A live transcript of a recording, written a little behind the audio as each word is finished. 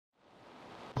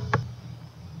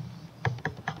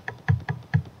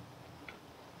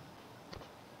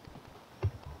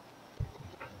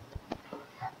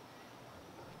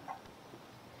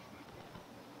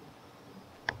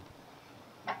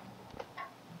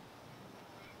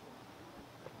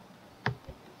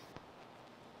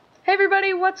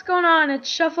everybody, what's going on? It's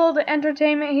Shuffled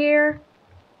Entertainment here.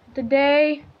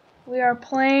 Today we are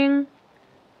playing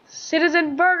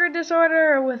Citizen Burger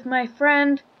Disorder with my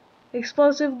friend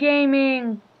Explosive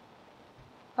Gaming.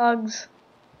 Hugs.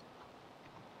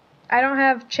 I don't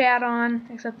have chat on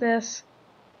except this.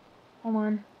 Hold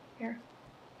on. Here.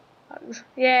 Hugs.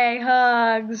 Yay,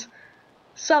 hugs.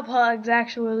 Sup hugs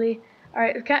actually.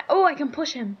 Alright, I can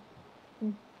push him.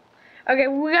 Okay,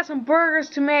 we got some burgers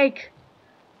to make.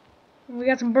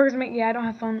 Yeah, I don't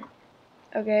have phone.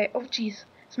 Okay. Oh, jeez.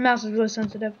 This mouse is really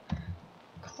sensitive.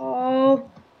 Call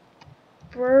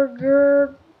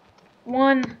Burger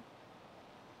 1.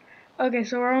 Okay,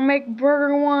 so we're gonna make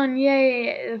Burger 1.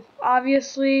 Yay.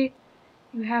 Obviously,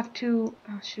 you have to,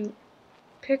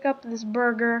 pick up this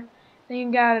burger. Then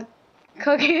you gotta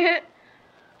cook it.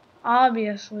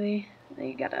 Obviously. Then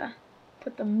you gotta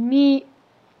put the meat.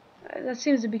 That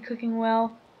seems to be cooking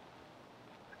well.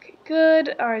 Okay,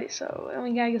 good. Alright, so then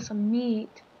we gotta get some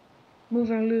meat. Move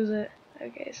it or lose it.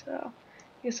 Okay, so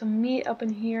get some meat up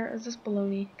in here. Is this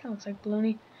bologna? Kinda looks like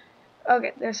bologna.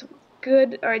 Okay, there's some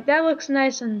good. Alright, that looks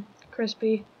nice and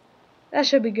crispy. That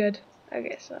should be good.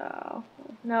 Okay, so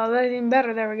no, that's even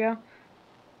better. There we go.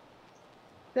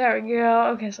 There we go.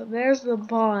 Okay, so there's the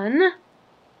bun.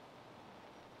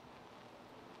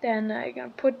 Then I'm gonna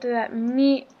put that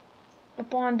meat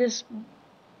up on this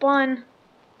bun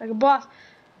like a boss.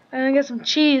 And then get some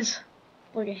cheese.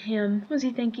 Look at him. Who does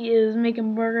he think he is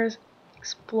making burgers?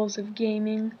 Explosive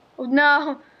Gaming. Oh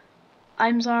no!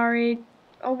 I'm sorry.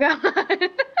 Oh god.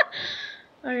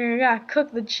 Okay, I gotta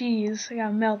cook the cheese. I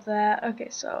gotta melt that. Okay,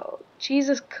 so cheese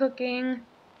is cooking.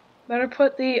 Better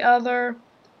put the other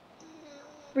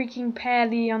freaking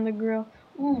patty on the grill.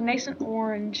 Ooh, nice and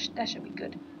orange. That should be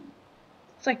good.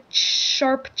 It's like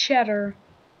sharp cheddar.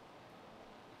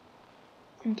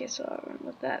 Okay, so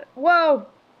with that. Whoa!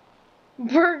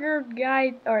 Burger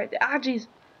guy. Alright, jeez.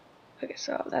 Okay,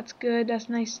 so that's good. That's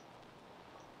nice.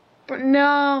 But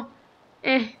no.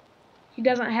 He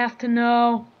doesn't have to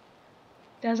know.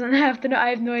 Doesn't have to know. I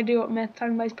have no idea what Matt's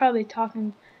talking about. He's probably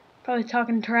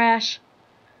talking trash.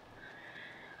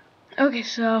 Okay,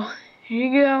 so here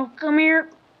you go. Come here,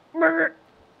 burger.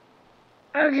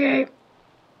 Okay.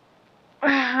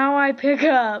 How I pick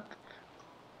up?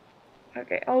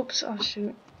 Okay. Oops. Oh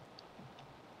shoot.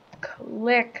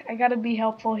 Click. I gotta be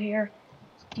helpful here.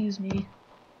 Excuse me.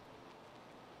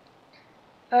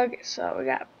 Okay, so we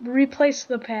gotta replace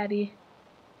the patty.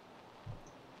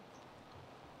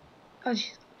 Oh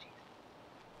jeez.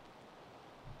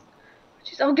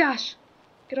 Oh gosh.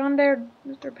 Get on there,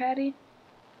 Mr. Patty.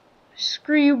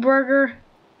 Screw you, burger.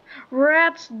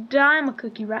 Rats die. I'm a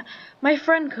cookie rat. My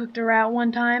friend cooked a rat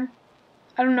one time.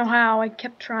 I don't know how. I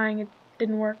kept trying. It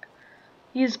didn't work.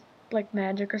 He's like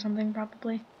magic or something,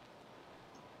 probably.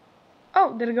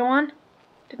 Oh, did it go on?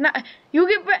 Did not. You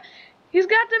get back. He's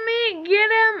got the meat. Get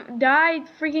him. Die,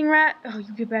 freaking rat. Oh,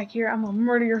 you get back here. I'm gonna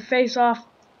murder your face off.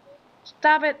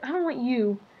 Stop it. I don't want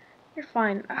you. You're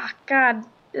fine. Ah, God.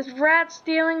 This rat's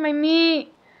stealing my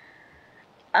meat.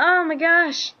 Oh, my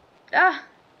gosh. Ah.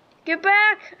 Get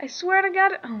back. I swear to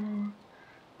God. Oh.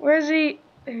 Where is he?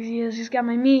 There he is. He's got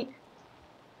my meat.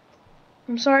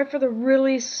 I'm sorry for the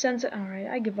really sensitive. Alright,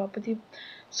 I give up with you.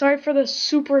 Sorry for the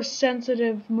super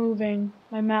sensitive moving.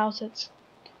 My mouse, it's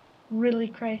really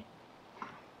cray.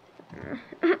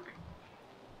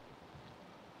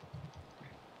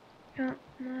 Got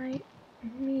my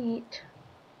meat.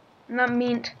 Not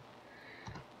meat.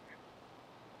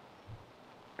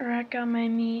 I got my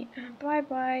meat. Bye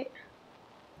bye.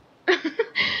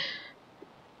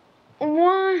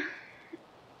 What?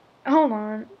 Hold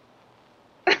on.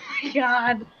 Oh my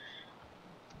god.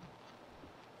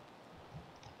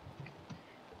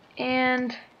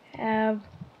 And have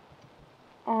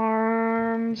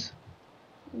arms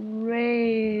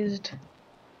raised.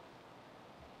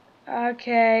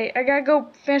 Okay, I gotta go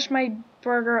finish my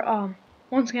burger.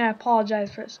 Once again, I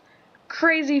apologize for this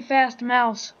crazy fast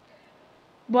mouse.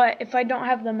 But if I don't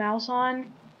have the mouse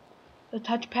on, the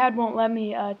touchpad won't let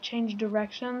me change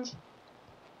directions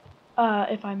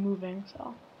if I'm moving.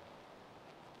 So,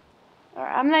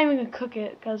 alright, I'm not even gonna cook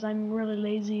it because I'm really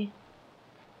lazy.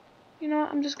 You know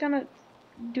what? I'm just gonna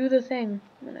do the thing.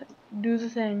 I'm gonna do the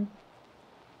thing.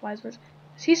 Wise words.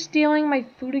 Is he stealing my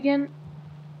food again?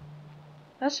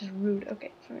 That's just rude.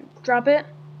 Okay, so drop it.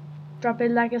 Drop it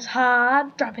like it's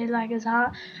hot. Drop it like it's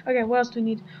hot. Okay, what else do we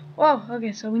need? Whoa,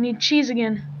 okay, so we need cheese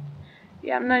again.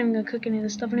 Yeah, I'm not even gonna cook any of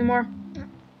this stuff anymore.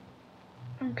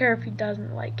 I don't care if he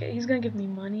doesn't like it. He's gonna give me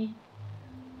money.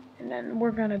 And then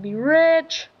we're gonna be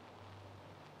rich.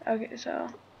 Okay, so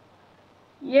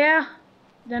yeah.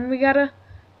 Then we gotta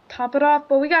top it off,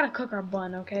 but we gotta cook our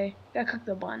bun, okay? Gotta cook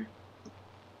the bun.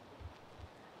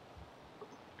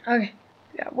 Okay,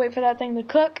 gotta wait for that thing to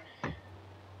cook.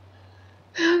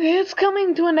 Okay, it's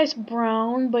coming to a nice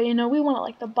brown, but you know, we want it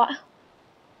like the bun.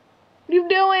 What are you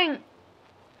doing?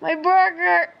 My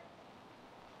burger!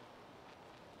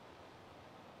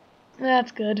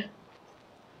 That's good.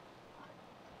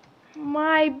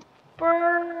 My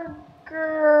burger!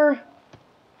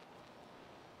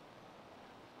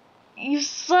 You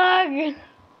suck!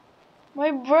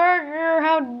 My burger,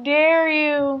 how dare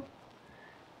you!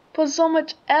 Put so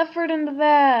much effort into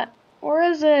that. Where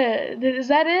is it? Is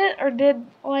that it? Or did,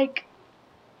 like,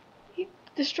 he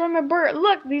destroy my burger?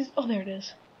 Look, these, oh, there it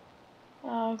is.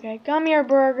 Oh, okay, come here,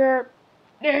 burger.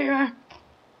 There you are.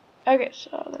 Okay,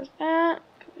 so there's that.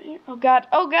 Come here. Oh, God.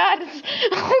 Oh, God.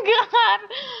 Oh, God.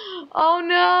 Oh,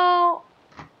 no.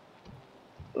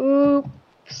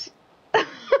 Oops.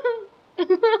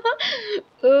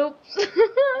 Oops.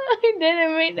 I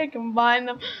didn't mean to combine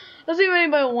them. Let's see if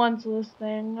anybody wants this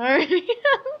thing. Alright.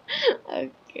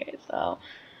 Okay, so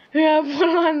we gotta put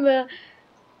on the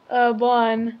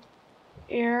bun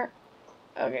here.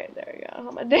 Okay, there we go.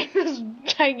 I'm gonna take this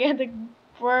gigantic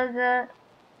burger.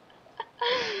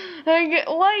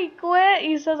 Why quit?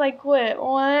 He says I quit.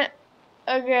 What?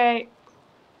 Okay.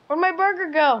 Where'd my burger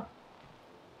go?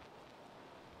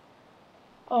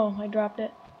 Oh, I dropped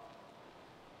it.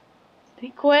 Did he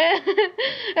quit?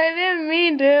 I didn't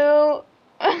mean to.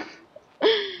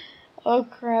 Oh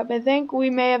crap, I think we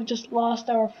may have just lost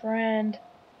our friend.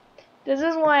 This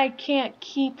is why I can't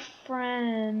keep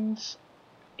friends.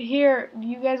 Here, do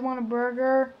you guys want a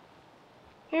burger?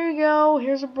 Here you go,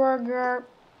 here's a burger.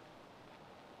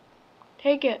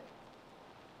 Take it.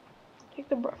 Take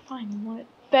the burger. Fine, you want it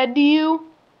fed to you?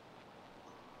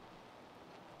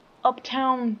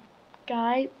 Uptown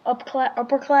guy,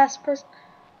 upper class person.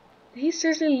 Did he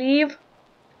seriously leave?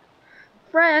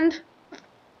 Friend.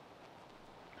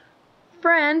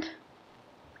 Friend.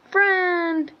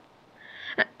 Friend.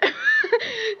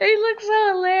 He looks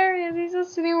so hilarious. He's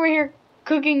just sitting over here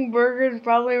cooking burgers,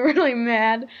 probably really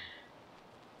mad.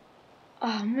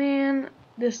 Oh man,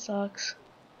 this sucks.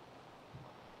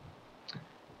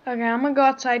 Okay, I'm gonna go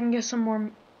outside and get some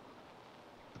more.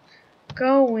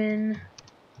 Going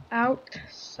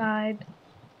outside,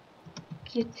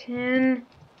 getting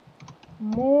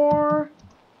more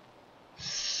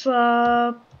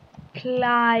supplies.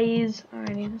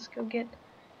 Alrighty, let's go get.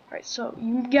 Alright, so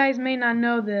you guys may not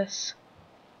know this,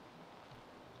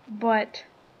 but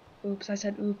oops, I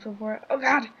said oops before. Oh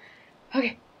god.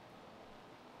 Okay.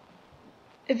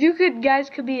 If you guys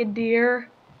could be a deer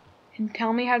and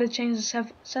tell me how to change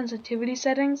the sensitivity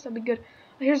settings, that'd be good.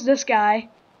 Here's this guy.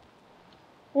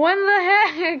 What the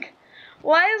heck?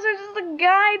 Why is there just a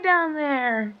guy down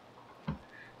there?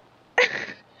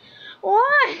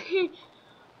 Why?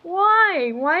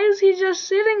 Why? Why is he just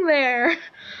sitting there?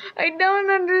 I don't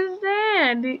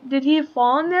understand. Did he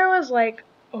fall in there? Was like,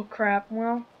 oh crap,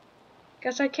 well,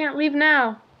 guess I can't leave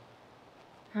now.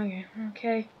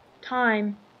 Okay.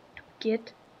 Time to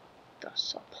get the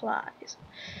supplies.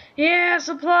 Yeah,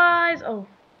 supplies! Oh,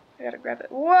 I gotta grab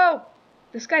it. Whoa!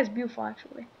 This guy's beautiful,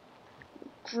 actually.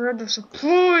 Grab the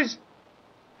supplies!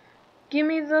 Give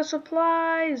me the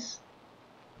supplies!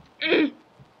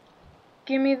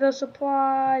 Give me the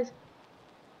supplies!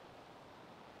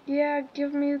 Yeah,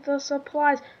 give me the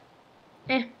supplies.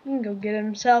 He can go get it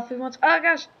himself if he wants. Oh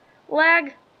gosh!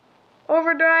 Lag!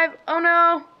 Overdrive! Oh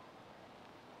no!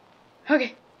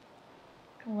 Okay.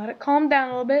 Gonna let it calm down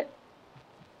a little bit.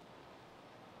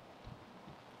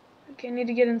 Okay, I need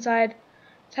to get inside.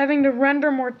 It's having to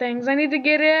render more things. I need to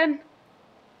get in.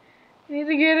 I need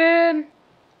to get in.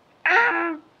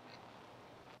 Ah!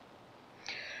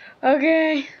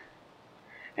 Okay.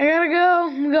 I gotta go.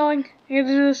 I'm going. I gotta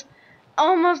do this.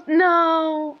 Almost.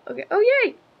 No. Okay. Oh,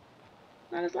 yay.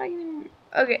 Not as laggy anymore.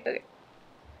 Okay.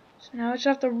 So now I just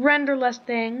have to render less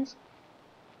things.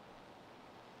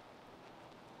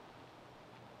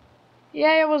 Yeah,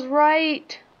 I was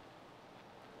right.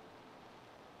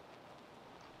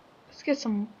 Let's get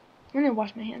some. I'm gonna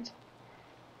wash my hands.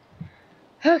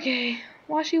 Okay.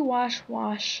 Washy wash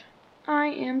wash. I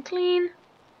am clean.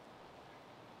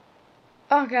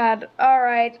 Oh god.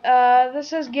 Alright.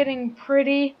 This is getting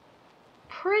pretty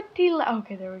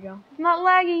okay, there we go. It's not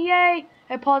laggy, yay!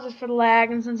 I apologize for the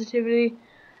lag and sensitivity.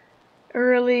 I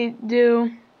really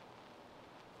do.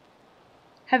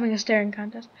 Having a staring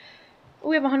contest.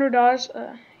 We have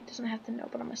 $100. He doesn't have to know,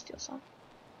 but I'm gonna steal some.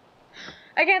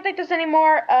 I can't take this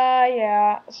anymore.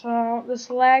 Yeah. So this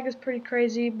lag is pretty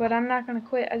crazy, but I'm not gonna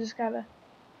quit. I just gotta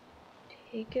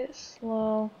take it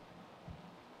slow.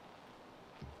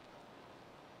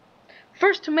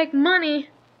 First to make money.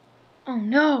 Oh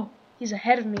no, he's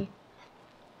ahead of me.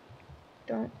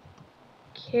 Don't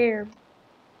care,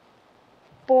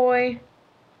 boy.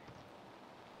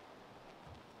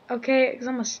 Okay, because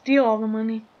I'm gonna steal all the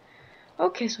money.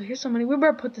 Okay, so here's some money. We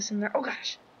better put this in there. Oh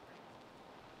gosh.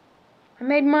 I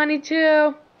made money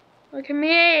too. Look at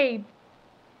me.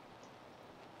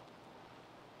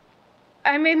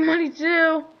 I made money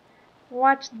too.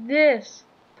 Watch this.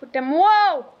 Put them.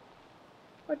 Whoa!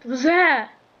 What was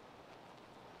that?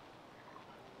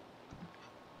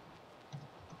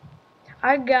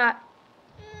 I got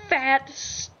fat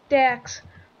stacks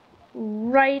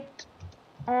right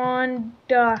on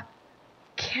the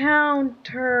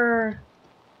counter.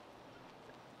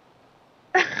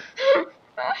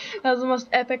 That was the most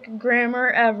epic grammar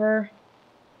ever.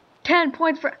 10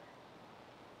 points for.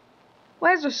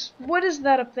 Why is this? What is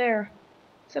that up there?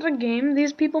 Is that a game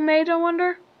these people made, I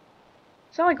wonder?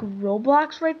 Is that like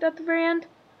Roblox right at the very end?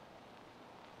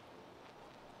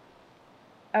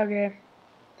 Okay.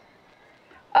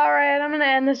 Alright, I'm gonna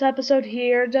end this episode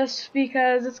here just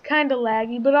because it's kinda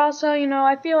laggy, but also, you know,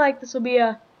 I feel like this will be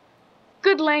a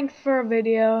good length for a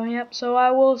video. Yep, so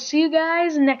I will see you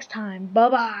guys next time.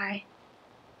 Bye-bye.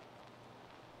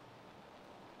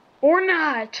 Or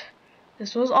not.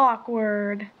 This was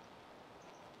awkward.